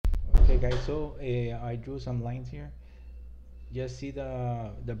guys, so I drew some lines here. Just see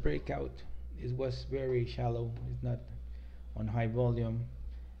the breakout. It was very shallow. It's not on high volume.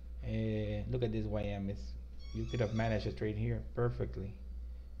 Look at this YM. You could have managed a trade here perfectly,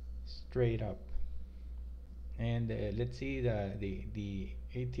 straight up. And let's see the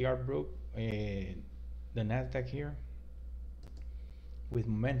ATR broke the Nasdaq here with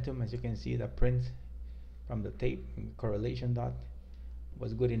momentum. As you can see, the print from the tape correlation dot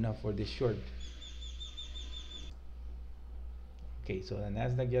was good enough for this short. Okay, so the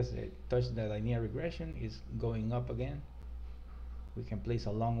Nasdaq just touched the linear regression, is going up again. We can place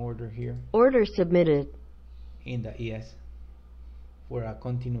a long order here. Order submitted In the ES for a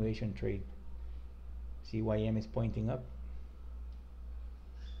continuation trade. See, YM is pointing up.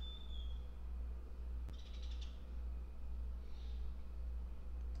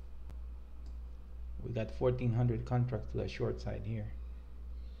 We got 1400 contracts to the short side here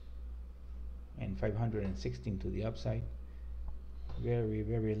and 516 to the upside. Very,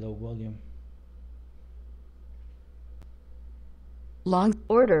 very low volume. long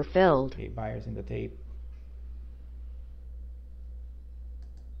order filled. Okay, buyers in the tape.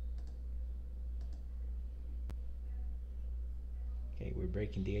 Okay, we're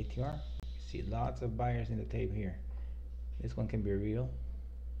breaking the ATR. See lots of buyers in the tape here. This one can be real.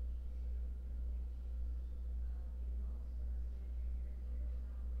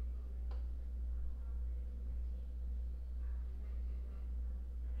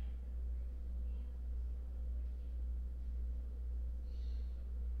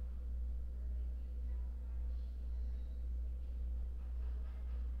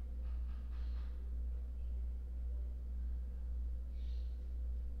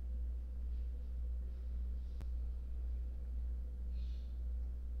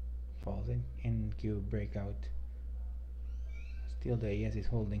 Falls in NQ breakout. Still the ES is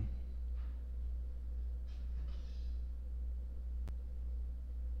holding.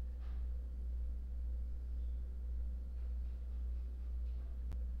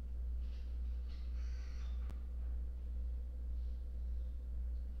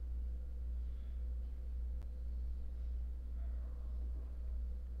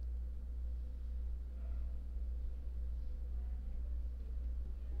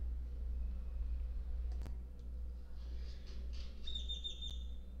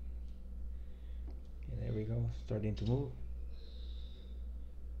 There we go, starting to move.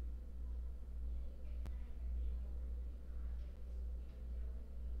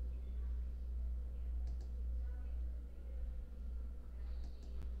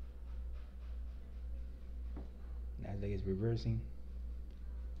 Nasdaq is reversing.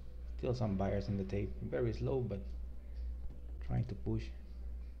 Still some buyers in the tape. Very slow, but trying to push.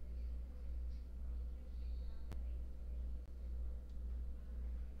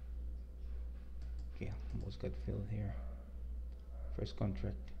 Okay, almost got filled here. First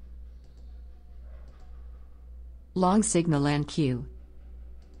contract. Long signal NQ.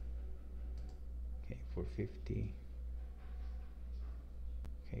 Okay, 450.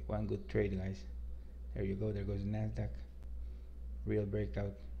 Okay, one good trade, guys. There you go. There goes Nasdaq. Real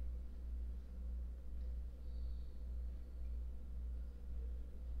breakout.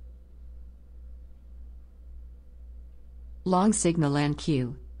 Long signal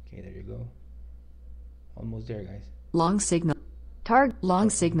NQ. Okay, there you go. Almost there, guys. Long signal. Long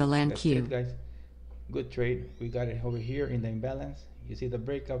Okay, signal that's it, NQ. guys. Good trade. We got it over here in the imbalance. You see the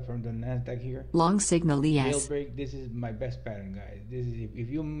breakup from the Nasdaq here. Long signal Real ES. break. This is my best pattern, guys. This is if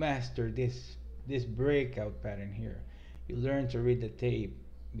you master this breakout pattern here, you learn to read the tape,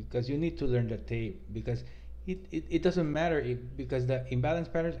 because you need to learn the tape, because it doesn't matter because the imbalance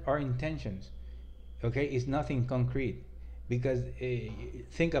patterns are intentions. Okay, it's nothing concrete, because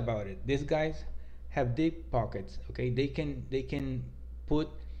think about it. These guys have deep pockets. Okay, they can put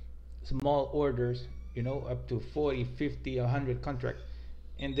small orders, you know, up to 40, 50, 100 contracts,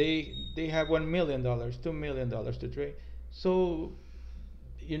 and they have $1 million, $2 million to trade. So,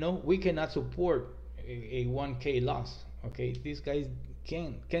 you know, we cannot support a 1K loss. Okay, these guys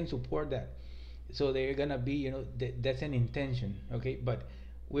can support that. So they're gonna be, you know, that's an intention. Okay, but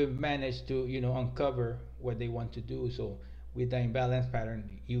we've managed to, you know, uncover what they want to do. So with the imbalance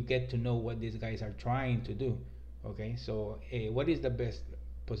pattern, you get to know what these guys are trying to do. Okay, so what is the best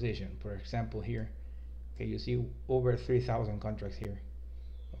position? For example, here, okay, you see over 3,000 contracts here.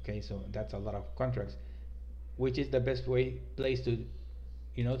 Okay, so that's a lot of contracts. Which is the best place to,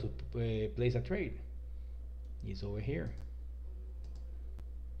 you know, to place a trade? It's over here.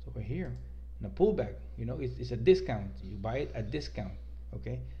 It's over here. In a pullback, you know, it's a discount. You buy it at discount.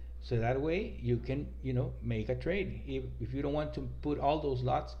 Okay, so that way you can, you know, make a trade. If you don't want to put all those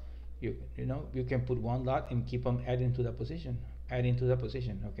lots, You know, you can put one lot and keep on adding to the position,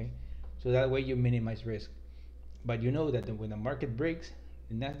 okay. So that way you minimize risk. But you know that when the market breaks,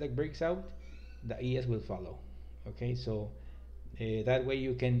 the Nasdaq breaks out, the ES will follow, okay. So that way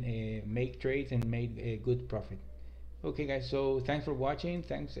you can make trades and make a good profit. Okay guys, so thanks for watching.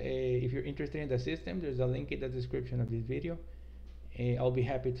 Thanks. If you're interested in the system, there's a link in the description of this video. I'll be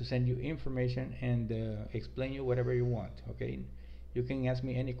happy to send you information and explain you whatever you want, okay. You can ask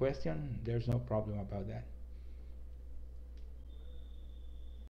me any question, there's no problem about that.